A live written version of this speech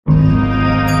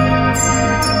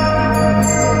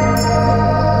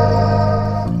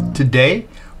today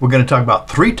we're going to talk about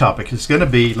three topics. It's going to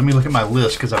be, let me look at my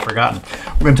list because I've forgotten.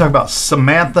 We're going to talk about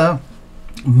Samantha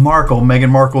Markle,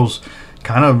 Meghan Markle's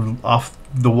kind of off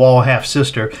the wall half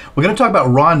sister. We're going to talk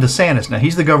about Ron DeSantis. Now,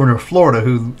 he's the governor of Florida,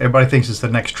 who everybody thinks is the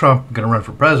next Trump, going to run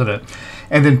for president.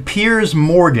 And then Piers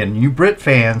Morgan, you Brit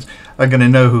fans are going to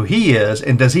know who he is,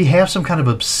 and does he have some kind of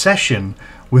obsession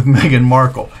with Meghan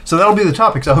Markle? So that'll be the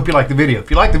topics. I hope you like the video.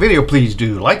 If you like the video, please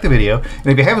do like the video. And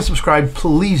if you haven't subscribed,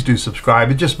 please do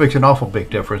subscribe. It just makes an awful big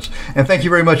difference. And thank you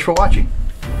very much for watching.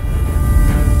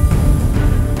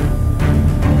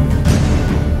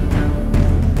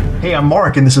 Hey, I'm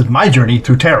Mark, and this is my journey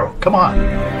through tarot. Come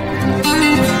on.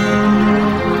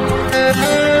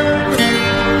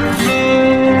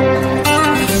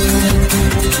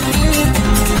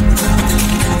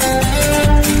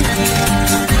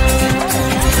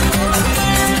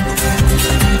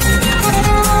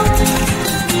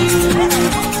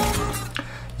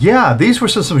 Yeah, these were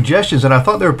some suggestions, and I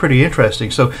thought they were pretty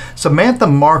interesting. So Samantha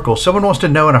Markle, someone wants to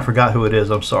know, and I forgot who it is,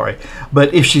 I'm sorry,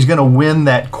 but if she's going to win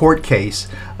that court case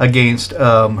against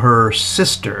her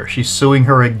sister. She's suing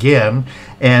her again.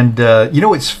 And you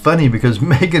know, it's funny because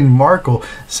Meghan Markle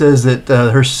says that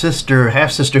her sister,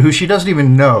 half-sister, who she doesn't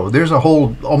even know, there's a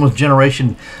whole almost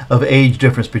generation of age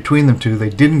difference between them two.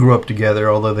 They didn't grow up together,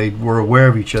 although they were aware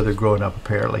of each other growing up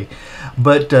apparently.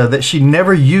 But that she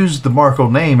never used the Markle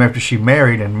name after she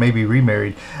married and maybe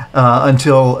remarried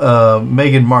until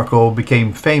Meghan Markle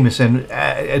became famous, and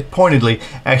pointedly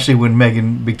actually when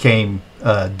Meghan became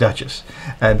Duchess.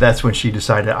 And that's when she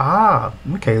decided,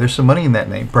 okay, there's some money in that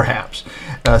name, perhaps.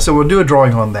 So we'll do a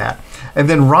drawing on that. And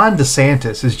then Ron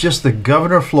DeSantis is just the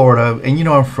governor of Florida, and you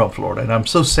know I'm from Florida, and I'm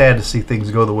so sad to see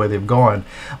things go the way they've gone.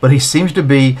 But he seems to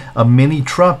be a mini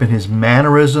Trump in his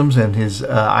mannerisms and his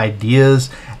ideas,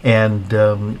 and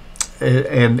the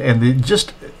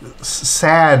just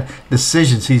sad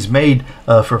decisions he's made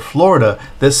for Florida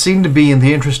that seem to be in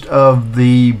the interest of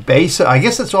the base. I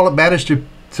guess that's all that matters to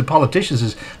politicians,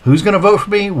 is who's going to vote for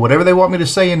me. Whatever they want me to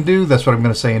say and do, that's what I'm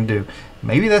going to say and do.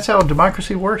 Maybe that's how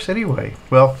democracy works anyway.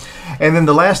 Well, and then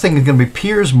the last thing is going to be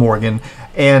Piers Morgan.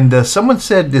 And someone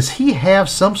said, does he have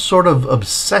some sort of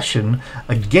obsession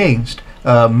against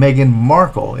Meghan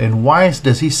Markle? And why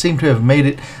does he seem to have made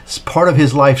it part of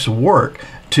his life's work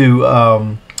to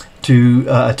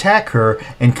attack her?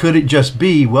 And could it just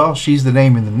be, well, she's the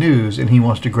name in the news and he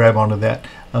wants to grab onto that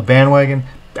bandwagon?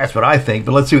 That's what I think,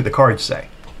 but let's see what the cards say.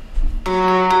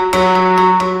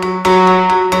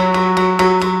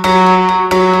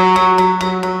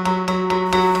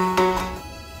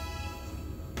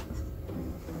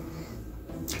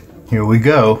 Here we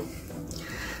go.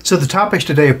 So the topics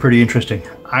today are pretty interesting,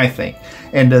 I think.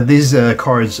 And these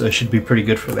cards should be pretty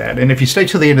good for that. And if you stay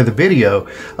till the end of the video,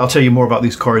 I'll tell you more about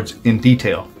these cards in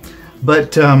detail.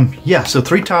 But yeah, so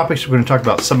three topics. We're going to talk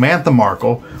about Samantha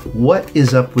Markle. What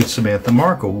is up with Samantha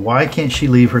Markle? Why can't she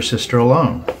leave her sister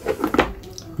alone?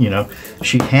 You know,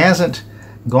 she hasn't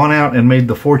gone out and made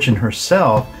the fortune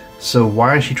herself, so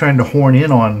why is she trying to horn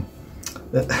in on...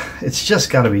 It's just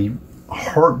got to be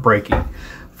heartbreaking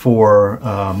for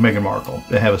Meghan Markle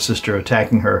to have a sister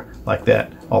attacking her like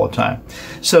that all the time.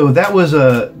 So that was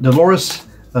Dolores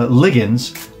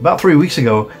Liggins, about 3 weeks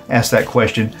ago, asked that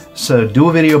question. So do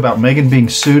a video about Meghan being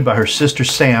sued by her sister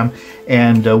Sam,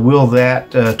 and will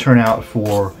that turn out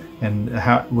for, and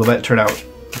how will that turn out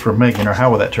for Meghan, or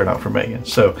how will that turn out for Meghan?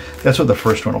 So that's what the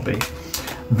first one will be.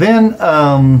 Then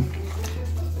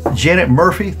Janet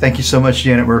Murphy, thank you so much,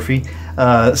 Janet Murphy,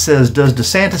 says, does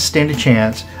DeSantis stand a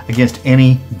chance against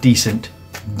any decent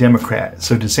Democrat?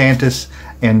 So DeSantis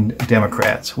and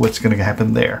Democrats, what's going to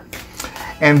happen there?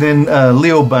 And then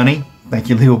Leo Bunny, thank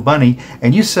you, Leo Bunny,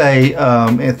 and you say,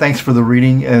 and thanks for the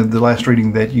reading, the last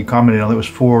reading that you commented on. It was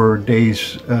 4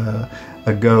 days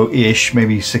ago-ish,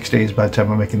 maybe 6 days by the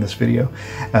time I'm making this video.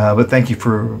 But thank you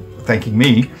for thanking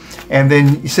me. And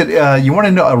then you said you want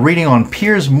to know a reading on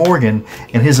Piers Morgan,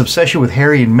 and his obsession with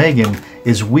Harry and Meghan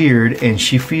is weird, and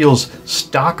she feels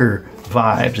stalker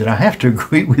vibes. And I have to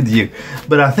agree with you,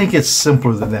 but I think it's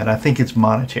simpler than that. I think it's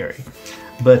monetary.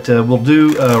 But we'll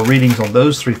do readings on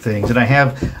those three things, and I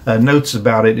have notes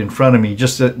about it in front of me,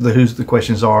 just who the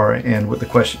questions are and what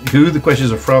who the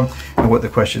questions are from and what the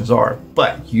questions are.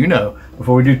 But you know,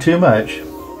 before we do too much,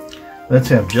 let's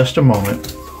have just a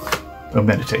moment of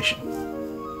meditation.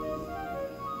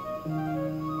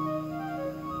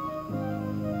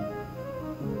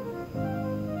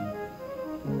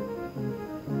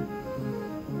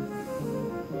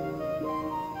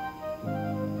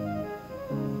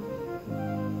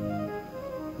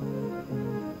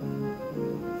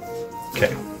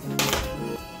 Okay.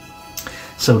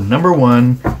 So number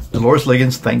one, Dolores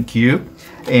Liggins, thank you.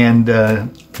 And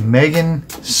Meghan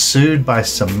sued by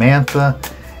Samantha,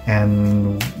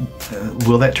 and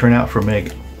will that turn out for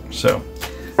Meghan? So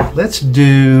let's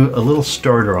do a little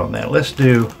starter on that. Let's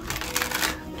do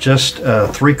just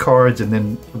 3 cards, and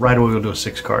then right away we'll do a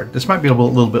 6 card. This might be a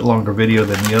little bit longer video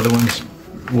than the other ones.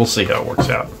 We'll see how it works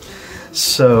out.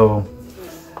 So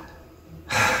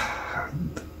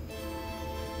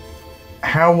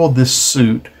how will this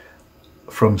suit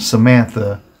from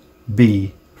Samantha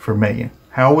be for Meghan?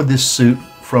 How would this suit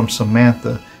from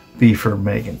Samantha be for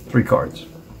Meghan? 3 cards.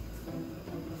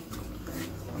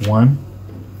 1,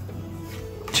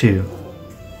 2,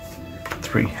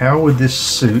 3. How would this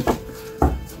suit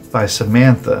by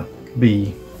Samantha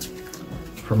be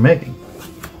for Meghan?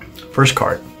 First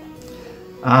card.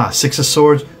 6 of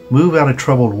Swords. Move out of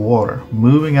troubled water.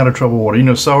 Moving out of troubled water. You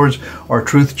know, swords are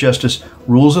truth, justice,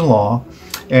 rules, and law.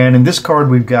 And in this card,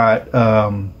 we've got,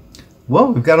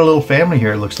 well, we've got a little family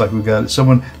here. It looks like we've got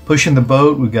someone pushing the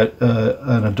boat. We've got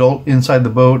an adult inside the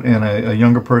boat and a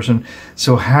younger person.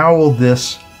 So how will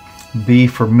this be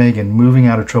for Meghan, moving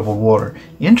out of troubled water?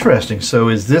 Interesting. So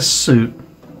is this suit,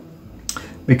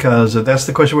 because that's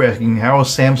the question we're asking, how will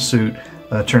Sam's suit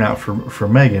turn out for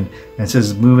Meghan? And it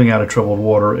says moving out of troubled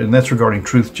water, and that's regarding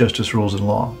truth, justice, rules, and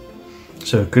law.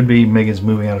 So it could be Meghan's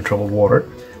moving out of troubled water,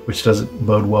 which doesn't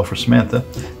bode well for Samantha.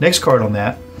 Next card on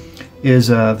that is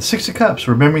the 6 of Cups,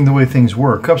 remembering the way things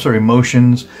were. Cups are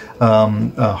emotions,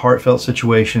 heartfelt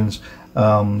situations,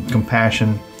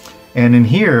 compassion. And in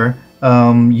here,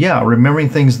 yeah, remembering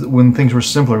things when things were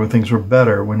simpler, when things were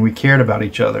better, when we cared about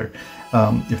each other,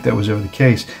 if that was ever the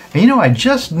case. And you know, I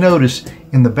just noticed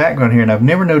in the background here, and I've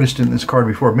never noticed it in this card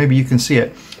before, maybe you can see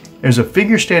it, there's a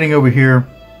figure standing over here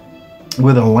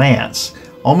with a lance,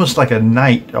 almost like a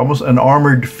knight, almost an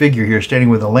armored figure here standing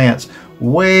with a lance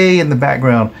way in the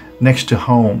background next to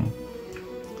home,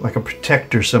 like a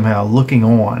protector somehow looking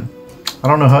on. I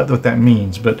don't know what that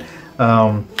means, but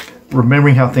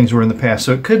remembering how things were in the past.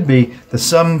 So it could be that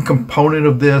some component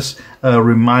of this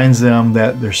reminds them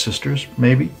that they're sisters,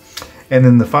 maybe. And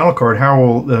then the final card, how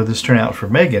will this turn out for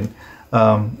Meghan,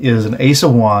 is an Ace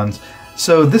of Wands.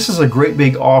 So this is a great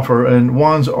big offer, and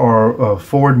wands are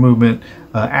forward movement,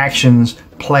 actions,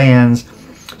 plans.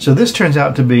 So this turns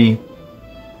out to be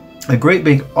a great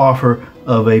big offer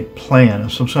of a plan,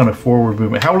 of some sort of forward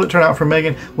movement. How will it turn out for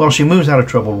Meghan? Well, she moves out of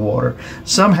troubled water.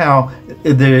 Somehow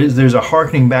there's a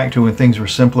hearkening back to when things were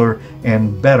simpler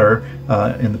and better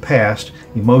in the past,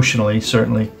 emotionally,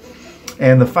 certainly.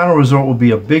 And the final result will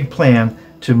be a big plan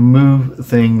to move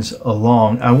things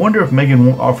along. I wonder if Meghan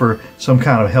won't offer some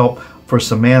kind of help for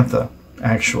Samantha,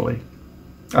 actually.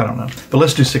 I don't know. But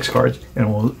let's do 6 cards,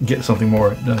 and we'll get something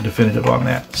more definitive on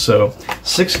that. So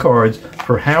 6 cards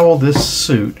for how will this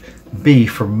suit be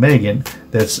for Meghan,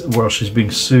 that's, well, she's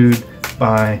being sued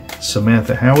by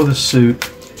Samantha. How will this suit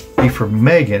be for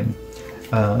Meghan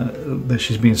that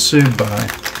she's being sued by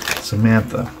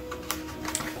Samantha?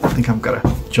 I think I've got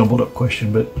a jumbled up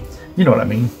question, but you know what I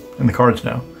mean, and the cards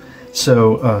know.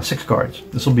 So 6 cards.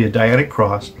 This will be a dyadic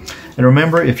cross. And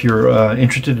remember, if you're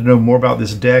interested to know more about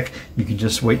this deck, you can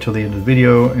just wait till the end of the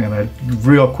video, and I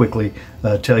real quickly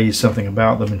tell you something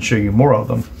about them and show you more of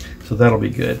them. So that'll be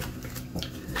good.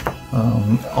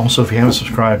 Also, if you haven't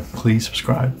subscribed, please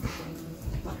subscribe.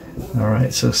 All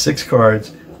right, so 6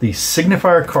 cards. The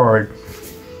signifier card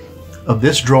of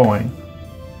this drawing,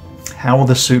 how will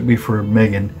this suit be for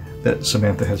Meghan that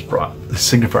Samantha has brought? The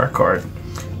signifier card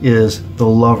is the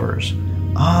Lovers.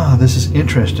 This is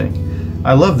interesting.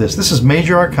 I love this. This is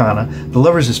Major Arcana. The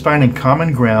Lovers is finding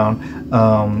common ground,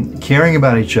 caring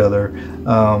about each other.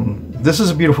 This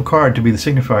is a beautiful card to be the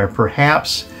signifier.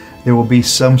 Perhaps there will be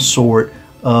some sort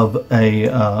of a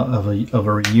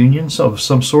reunion of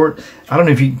some sort. I don't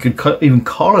know if you could even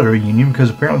call it a reunion,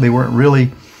 because apparently they weren't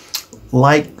really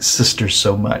like sisters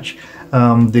so much.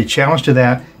 The challenge to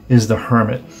that is the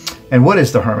Hermit. And what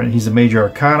is the Hermit? He's the Major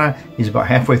Arcana. He's about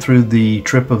halfway through the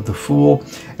trip of the Fool.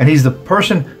 And he's the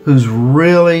person who's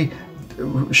really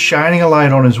shining a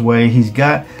light on his way. He's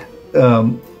got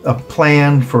a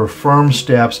plan for firm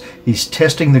steps. He's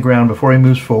testing the ground before he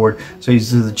moves forward. So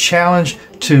the challenge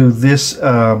to this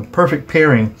perfect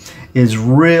pairing is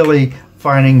really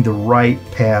finding the right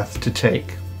path to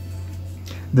take.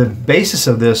 The basis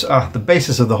of this, the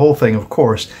basis of the whole thing, of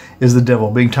course, is the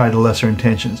Devil being tied to lesser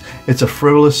intentions. It's a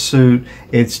frivolous suit.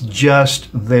 It's just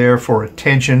there for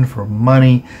attention, for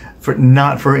money,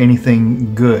 not for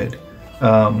anything good.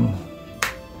 The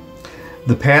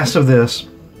past of this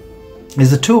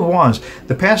is the Two of Wands.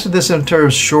 The past of this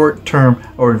involves short-term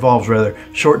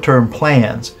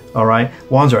plans. All right,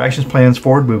 wands are actions, plans,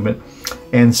 forward movement,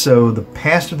 and so the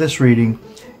past of this reading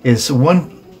is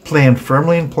one plan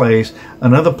firmly in place,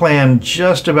 another plan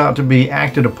just about to be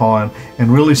acted upon,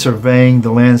 and really surveying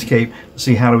the landscape to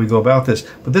see how do we go about this.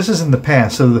 But this is in the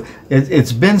past, so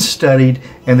it's been studied,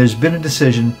 and there's been a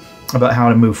decision about how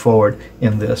to move forward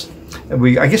in this.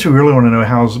 I guess we really want to know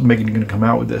how's Meghan going to come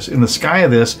out with this. In the sky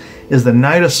of this is the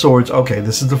Knight of Swords. Okay,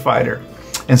 this is the fighter.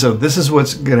 And so this is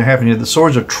what's going to happen here. The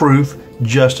swords are truth,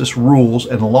 justice, rules,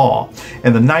 and law.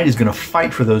 And the knight is going to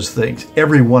fight for those things,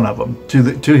 every one of them,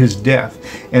 to his death.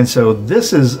 And so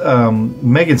this is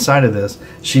Meghan's side of this.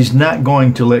 She's not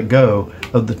going to let go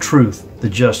of the truth, the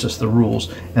justice, the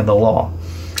rules, and the law.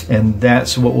 And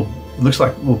that's what looks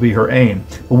like will be her aim.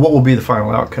 But what will be the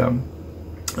final outcome?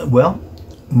 Well,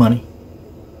 money.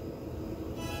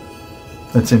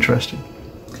 That's interesting.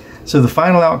 So the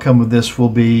final outcome of this will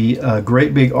be a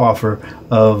great big offer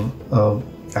of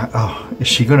is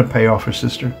she going to pay off her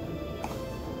sister?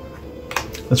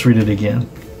 Let's read it again.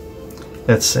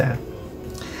 That's sad.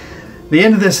 The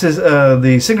end of this is,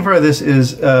 the signifier of this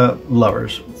is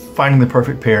lovers, finding the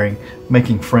perfect pairing,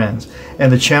 making friends.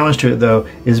 And the challenge to it, though,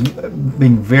 is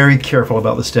being very careful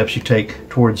about the steps you take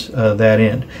towards that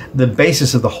end. The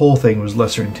basis of the whole thing was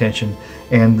lesser intention,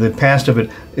 and the past of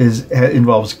it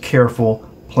involves careful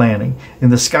planning. In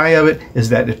the sky of it is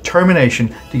that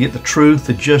determination to get the truth,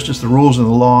 the justice, the rules, and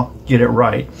the law, get it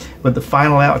right. But the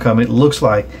final outcome, it looks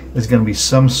like, is going to be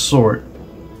some sort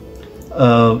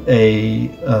of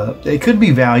it could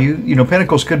be value. You know,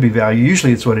 pentacles could be value.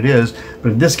 Usually it's what it is.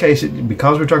 But in this case,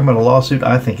 because we're talking about a lawsuit,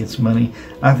 I think it's money.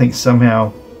 I think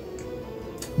somehow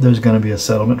there's going to be a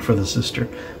settlement for the sister,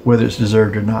 whether it's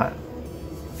deserved or not.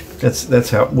 That's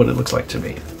what it looks like to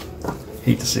me.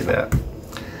 Hate to see that.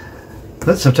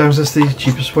 But sometimes that's the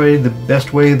cheapest way, the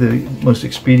best way, the most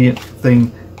expedient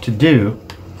thing to do.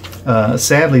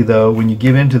 Sadly, though, when you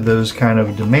give in to those kind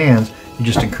of demands, you're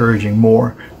just encouraging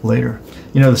more later.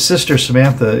 You know, the sister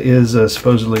Samantha is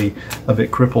supposedly a bit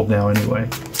crippled now anyway.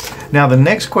 Now, the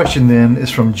next question then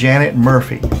is from Janet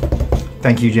Murphy.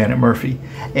 Thank you, Janet Murphy.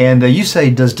 And you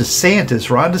say, does DeSantis,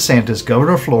 Ron DeSantis,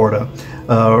 governor of Florida,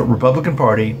 Republican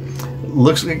Party,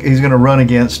 looks like he's going to run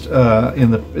against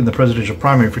in the presidential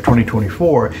primary for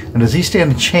 2024, and does he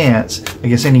stand a chance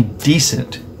against any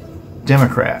decent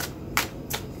Democrat?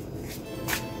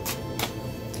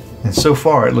 And so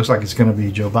far it looks like it's going to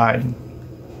be Joe Biden,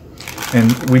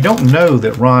 and we don't know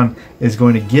that Ron is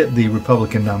going to get the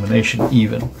Republican nomination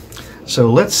even. So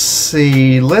let's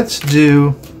see, let's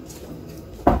do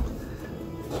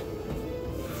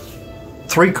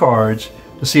 3 cards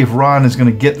to see if Ron is going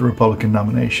to get the Republican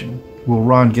nomination. Will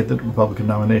Ron get the Republican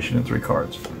nomination in 3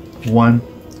 cards? 1,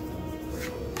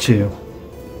 2,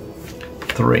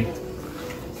 3.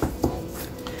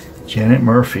 Janet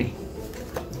Murphy.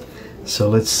 So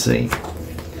let's see.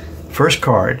 First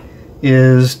card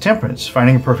is Temperance,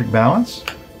 finding a perfect balance.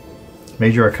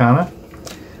 Major Arcana.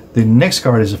 The next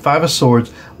card is a 5 of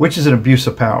Swords, which is an abuse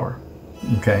of power.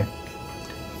 Okay.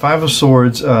 5 of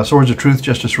Swords, swords of truth,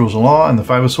 justice, rules, and law, and the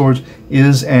 5 of Swords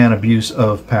is an abuse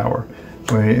of power.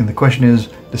 And the question is,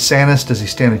 DeSantis, does he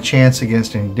stand a chance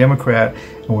against any Democrat?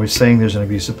 And we're saying there's an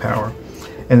abuse of power.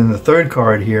 And then the third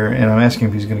card here, and I'm asking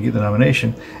if he's going to get the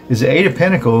nomination, is the 8 of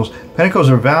Pentacles. Pentacles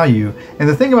are value. And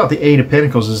the thing about the 8 of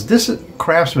Pentacles is this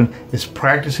craftsman is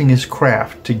practicing his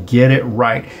craft to get it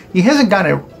right. He hasn't got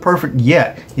it perfect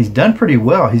yet. He's done pretty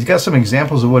well. He's got some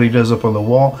examples of what he does up on the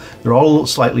wall. They're all a little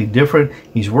slightly different.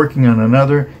 He's working on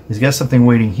another. He's got something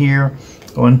waiting here.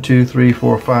 1, 2, 3,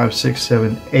 4, 5, 6,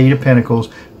 7, 8 of Pentacles.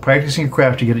 Practicing your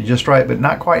craft to get it just right, but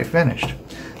not quite finished.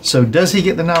 So does he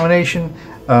get the nomination?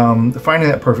 Finding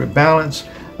that perfect balance.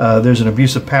 There's an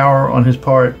abuse of power on his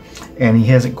part, and he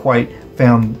hasn't quite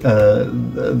found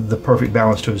the perfect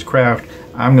balance to his craft.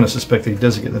 I'm going to suspect that he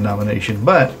doesn't get the nomination.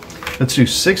 But let's do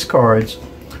 6 cards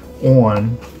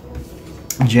on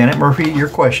Janet Murphy. Your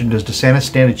question: does DeSantis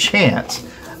stand a chance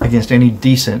against any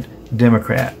decent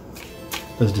Democrat?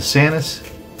 Does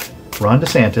Ron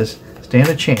DeSantis, stand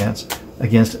a chance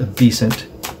against a decent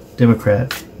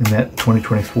Democrat in that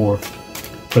 2024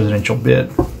 presidential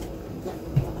bid?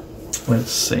 Let's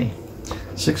see.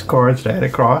 6 cards to add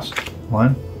across.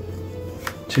 1,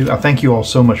 2. I thank you all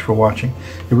so much for watching.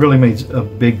 It really made a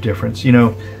big difference. You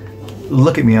know,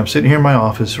 look at me. I'm sitting here in my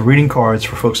office reading cards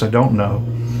for folks I don't know,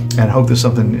 and I hope that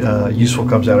something useful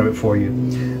comes out of it for you.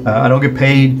 I don't get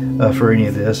paid for any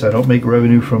of this. I don't make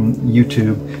revenue from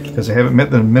YouTube because I haven't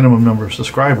met the minimum number of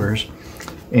subscribers,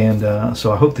 and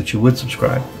so I hope that you would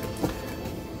subscribe.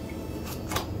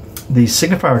 The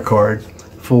signifier card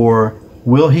for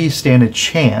will he stand a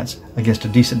chance against a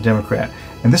decent Democrat?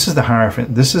 and this is the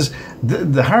Hierophant. This is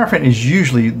the Hierophant is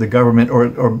usually the government,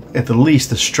 or at the least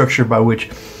the structure by which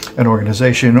an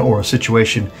organization or a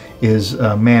situation is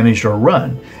managed or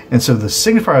run. And so the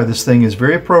signifier of this thing is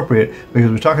very appropriate because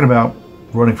we're talking about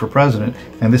running for president,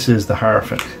 and this is the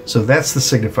Hierophant. So that's the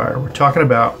signifier. We're talking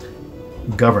about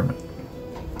government.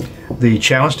 The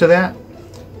challenge to that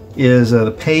is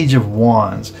the Page of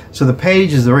Wands. So the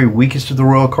Page is the very weakest of the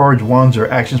royal cards. Wands are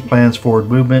actions, plans, forward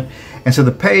movement. And so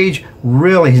the Page,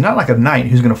 really, he's not like a knight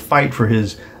who's going to fight for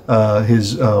his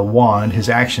wand, his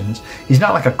actions. He's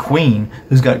not like a queen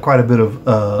who's got quite a bit of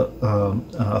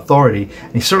authority.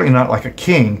 And he's certainly not like a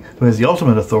king who has the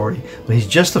ultimate authority. But he's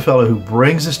just the fellow who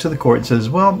brings this to the court and says,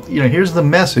 well, you know, here's the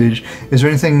message. Is there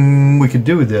anything we could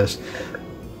do with this?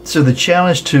 So the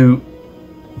challenge to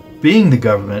being the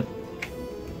government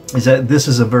is that this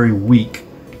is a very weak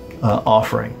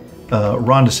offering.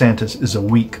 Ron DeSantis is a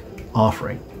weak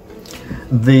offering.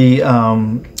 The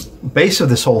base of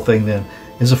this whole thing then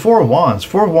is the Four of Wands.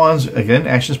 Four of Wands, again,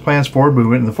 actions, plans, forward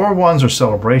movement. And the Four of Wands are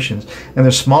celebrations. And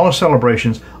they're smaller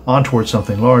celebrations on towards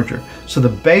something larger. So the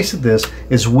base of this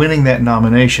is winning that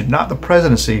nomination. Not the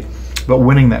presidency, but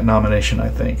winning that nomination, I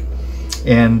think.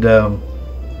 And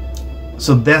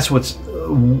so that's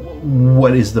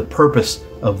what is the purpose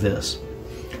of this.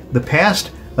 The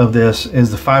past of this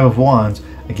is the Five of Wands.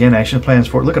 Again, action, plans,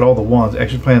 forward. Look at all the wands.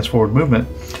 Action, plans, forward movement.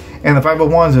 And the Five of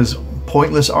Wands is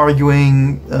pointless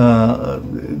arguing,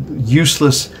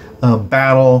 useless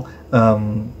battle,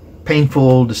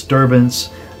 painful disturbance.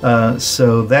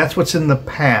 So that's what's in the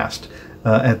past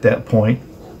at that point.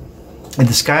 In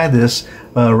the sky of this,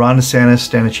 Ron DeSantis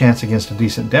stand a chance against a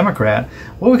decent Democrat.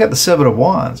 Well, we got the Seven of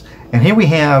Wands. And here we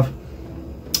have,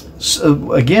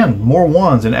 again, more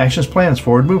wands and actions, plans,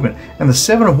 forward movement. And the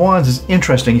Seven of Wands is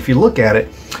interesting. If you look at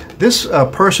it, this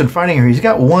person fighting here, he's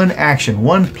got one action,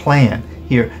 one plan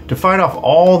here to fight off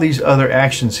all these other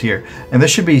actions here. And there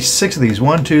should be 6 of these.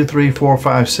 1, 2, 3, 4,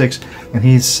 5, 6, and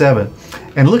he's 7.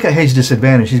 And look at his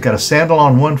disadvantage. He's got a sandal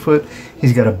on one foot.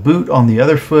 He's got a boot on the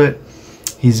other foot.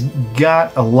 He's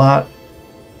got a lot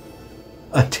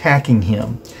attacking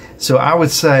him. So I would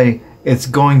say it's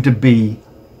going to be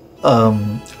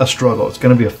a struggle. It's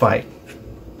going to be a fight.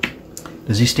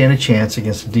 Does he stand a chance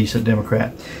against a decent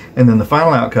Democrat? And then the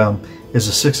final outcome is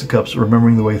the Six of Cups,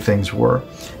 remembering the way things were.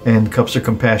 And cups are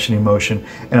compassion, emotion.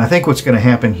 And I think what's going to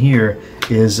happen here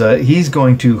is he's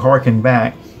going to hearken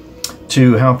back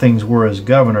to how things were as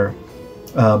governor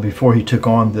before he took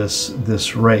on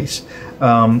this race.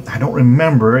 I don't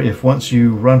remember if once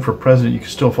you run for president you can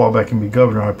still fall back and be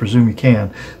governor. I presume you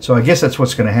can. So I guess that's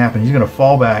what's going to happen. He's going to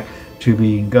fall back to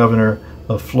being governor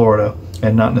of Florida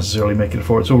and not necessarily make it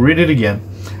forward. So we'll read it again.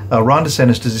 Ron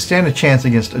DeSantis, does he stand a chance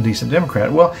against a decent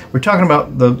Democrat? Well, we're talking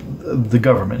about the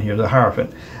government here, the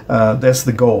Hierophant. That's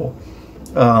the goal,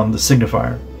 the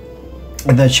signifier.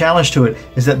 And the challenge to it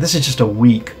is that this is just a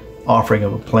weak offering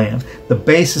of a plan. The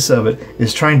basis of it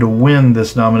is trying to win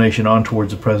this nomination on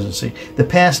towards the presidency. The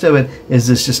past of it is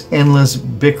this just endless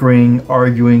bickering,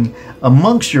 arguing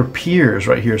amongst your peers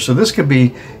right here. So this could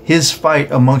be his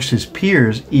fight amongst his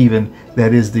peers even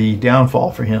that is the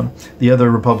downfall for him. The other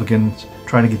Republicans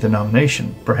trying to get the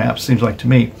nomination, perhaps, seems like to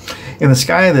me. In the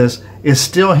sky of this is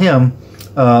still him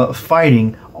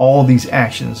fighting all these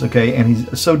actions, okay? And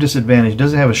he's so disadvantaged,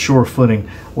 doesn't have a sure footing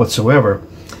whatsoever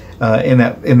in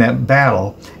that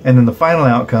battle. And then the final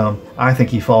outcome, I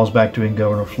think he falls back to being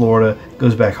governor of Florida,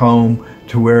 goes back home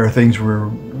to where things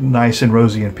were nice and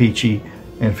rosy and peachy,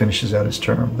 and finishes out his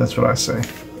term. That's what I say.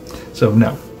 So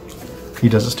no, he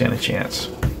doesn't stand a chance.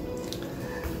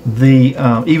 The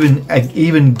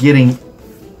even getting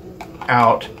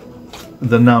out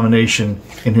the nomination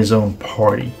in his own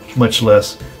party, much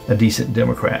less a decent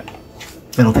Democrat,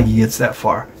 I don't think he gets that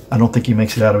far. I don't think he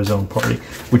makes it out of his own party,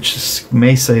 which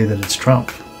may say that it's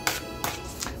Trump.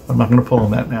 I'm not going to pull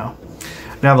on that now.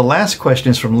 Now the last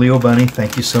question is from Leo Bunny.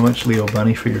 Thank you so much, Leo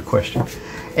Bunny, for your question.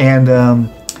 And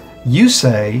you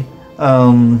say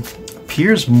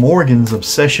Piers Morgan's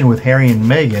obsession with Harry and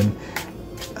Meghan,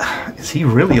 is he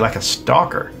really like a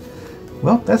stalker?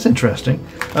 Well, that's interesting.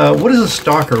 What does a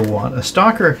stalker want? A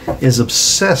stalker is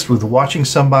obsessed with watching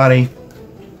somebody,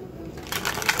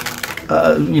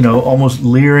 you know, almost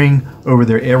leering over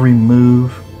their every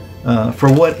move.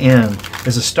 For what end?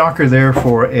 Is a stalker there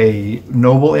for a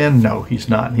noble end? No, he's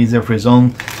not. He's there for his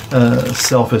own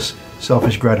selfish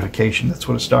gratification. That's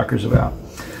what a stalker's about.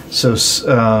 So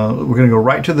we're going to go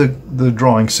right to the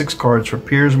drawing. 6 cards for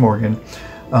Piers Morgan.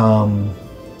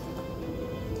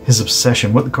 His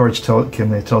obsession. What the cards can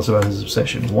they tell us about his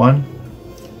obsession? 1,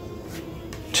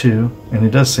 2, and it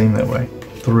does seem that way.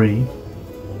 3,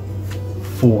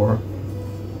 4,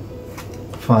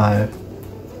 5,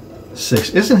 6.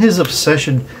 Isn't his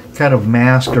obsession kind of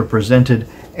masked or presented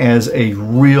as a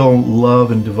real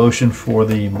love and devotion for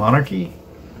the monarchy?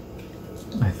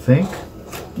 I think.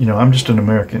 You know, I'm just an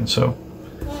American, so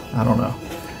I don't know.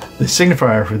 The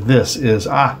signifier for this is,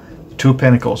 2 of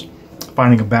Pentacles,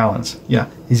 finding a balance. Yeah,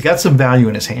 he's got some value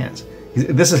in his hands.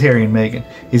 This is Harry and Meghan.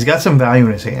 He's got some value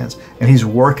in his hands, and he's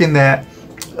working that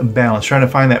balance, trying to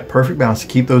find that perfect balance to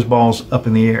keep those balls up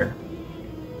in the air.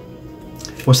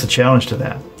 What's the challenge to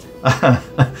that?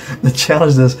 The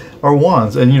challenge to this are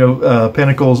wands, and you know,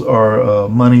 pentacles are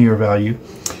money or value,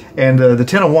 and the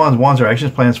 10 of wands are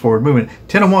actions, plans, forward movement.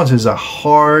 10 of wands is a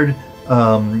hard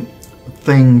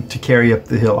thing to carry up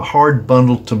the hill, a hard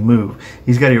bundle to move.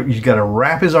 He's got to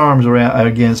wrap his arms around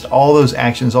against all those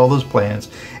actions, all those plans,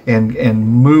 and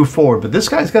move forward. But this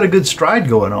guy's got a good stride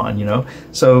going on, you know,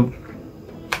 so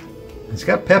he's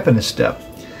got pep in his step.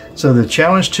 So the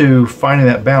challenge to finding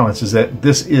that balance is that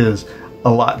this is a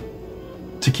lot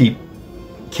to keep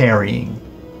carrying,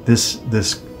 this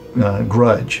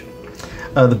grudge.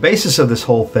 The basis of this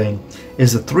whole thing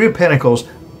is the 3 of Pentacles,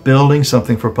 building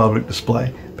something for public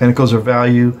display. Pentacles are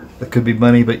value, that could be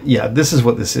money, but yeah, this is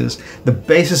what this is. The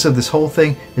basis of this whole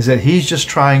thing is that he's just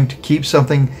trying to keep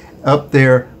something up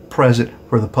there present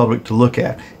for the public to look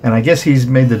at. And I guess he's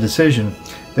made the decision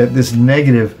that this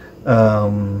negative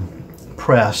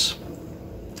press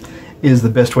is the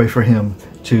best way for him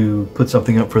to put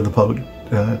something up for the public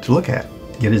to look at,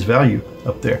 get his value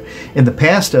up there. In the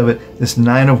past of it, this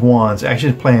 9 of wands,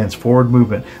 actions, plans, forward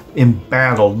movement,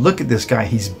 embattled. Look at this guy,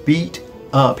 he's beat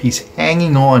up, he's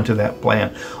hanging on to that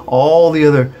plan. All the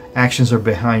other actions are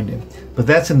behind him, but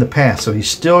that's in the past, so he's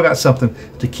still got something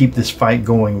to keep this fight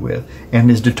going with, and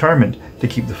is determined to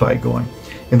keep the fight going.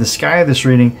 In the sky of this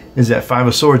reading is that 5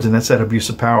 of swords, and that's that abuse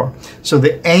of power. So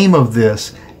the aim of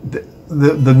this,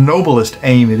 the noblest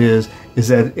aim it is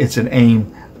that it's an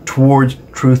aim towards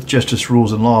truth, justice,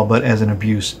 rules, and law, but as an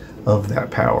abuse of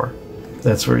that power.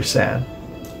 That's very sad.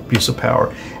 Abuse of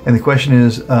power. And the question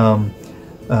is,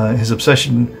 his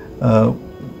obsession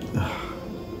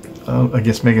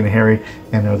against Meghan and Harry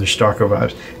and other stalker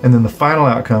vibes. And then the final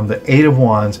outcome, the 8 of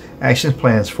wands, actions,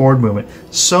 plans, forward movement.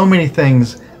 So many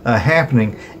things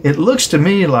happening. It looks to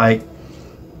me like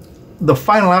the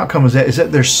final outcome is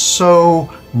that there's so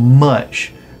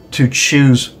much to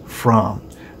choose from.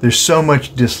 There's so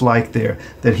much dislike there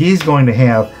that he's going to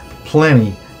have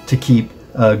plenty to keep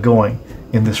going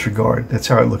in this regard. That's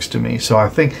how it looks to me. So I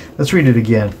think, let's read it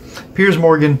again. Piers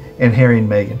Morgan and Harry and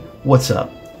Meghan. What's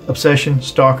up? Obsession,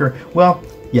 stalker. Well,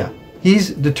 yeah,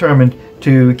 he's determined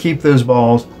to keep those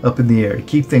balls up in the air, to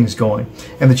keep things going.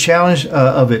 And the challenge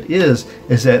of it is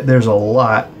that there's a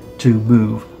lot to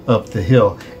move up the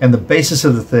hill. And the basis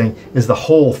of the thing is the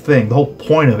whole thing. The whole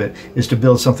point of it is to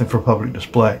build something for public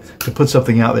display, to put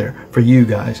something out there for you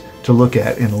guys to look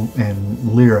at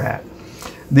and leer at.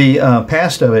 The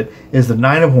past of it is the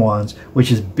 9 of wands,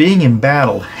 which is being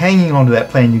embattled, hanging onto that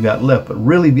plan you got left, but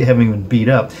really having been beat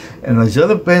up. And these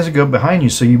other plans that go behind you,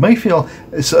 so you may feel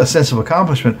a sense of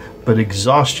accomplishment, but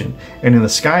exhaustion. And in the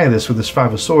sky of this, with this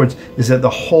 5 of swords, is that the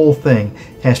whole thing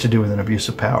has to do with an abuse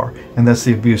of power. And that's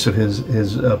the abuse of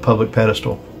his public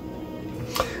pedestal.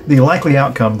 The likely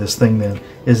outcome of this thing then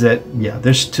is that, yeah,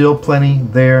 there's still plenty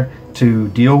there to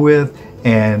deal with,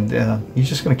 and he's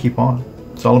just going to keep on.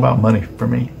 It's all about money for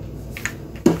me.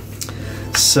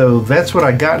 So that's what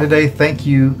I got today. Thank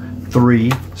you,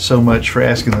 3, so much for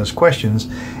asking those questions.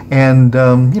 And,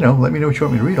 you know, let me know what you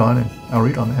want me to read on, and I'll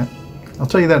read on that. I'll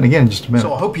tell you that again in just a minute.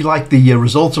 So I hope you liked the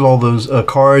results of all those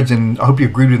cards, and I hope you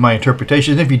agreed with my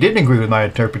interpretations. If you didn't agree with my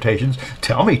interpretations,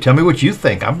 tell me what you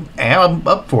think. I'm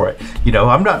up for it. You know,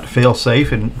 I'm not fail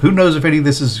safe, and who knows if any of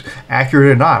this is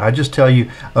accurate or not. I just tell you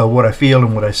what I feel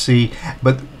and what I see.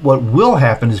 But what will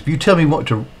happen is if you tell me what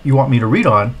you want me to read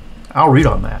on, I'll read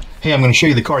on that. Hey, I'm going to show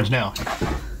you the cards now.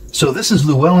 So this is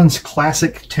Llewellyn's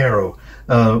Classic Tarot.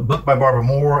 Book by Barbara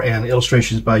Moore and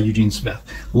illustrations by Eugene Smith.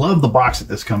 Love the box that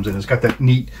this comes in. It's got that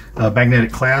neat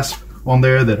magnetic clasp on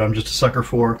there that I'm just a sucker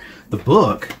for. The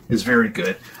book is very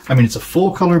good. I mean, it's a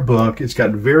full color book. It's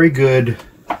got very good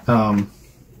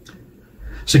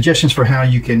suggestions for how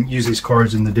you can use these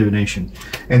cards in the divination.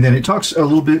 And then it talks a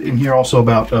little bit in here also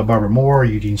about Barbara Moore,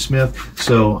 Eugene Smith.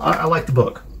 So I like the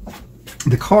book.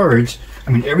 The cards,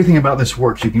 I mean, everything about this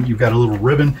works. You've got a little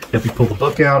ribbon to help you pull the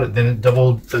book out, and then it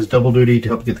does double duty to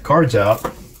help you get the cards out.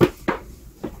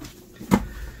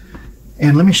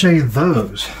 And let me show you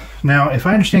those. Now, if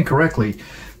I understand correctly,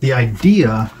 the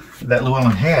idea that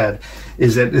Llewellyn had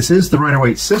is that this is the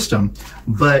Rider-Waite system,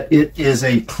 but it is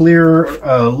a clearer,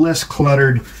 less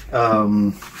cluttered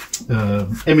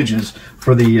images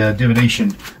for the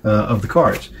divination of the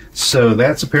cards. So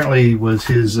that's apparently was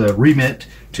his remit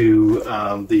to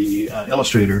the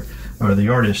illustrator or the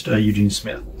artist, Eugene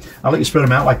Smith. I'll let you spread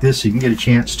them out like this so you can get a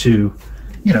chance to,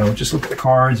 you know, just look at the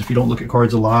cards if you don't look at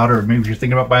cards a lot, or maybe if you're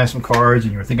thinking about buying some cards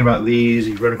and you're thinking about these,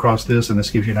 you run across this and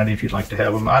this gives you an idea if you'd like to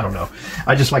have them. I don't know.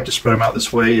 I just like to spread them out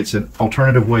this way. It's an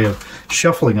alternative way of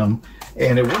shuffling them,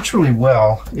 and it works really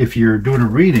well if you're doing a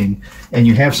reading and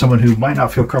you have someone who might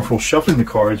not feel comfortable shuffling the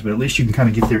cards, but at least you can kind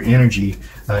of get their energy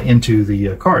into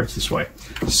the cards this way.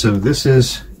 So this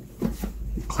is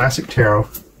classic tarot,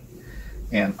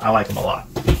 and I like them a lot.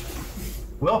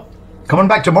 Well, coming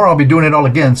back tomorrow, I'll be doing it all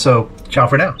again, so ciao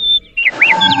for now.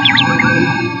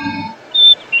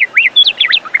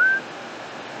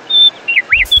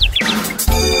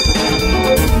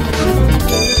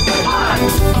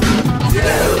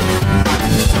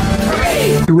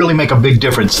 You really make a big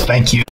difference. Thank you.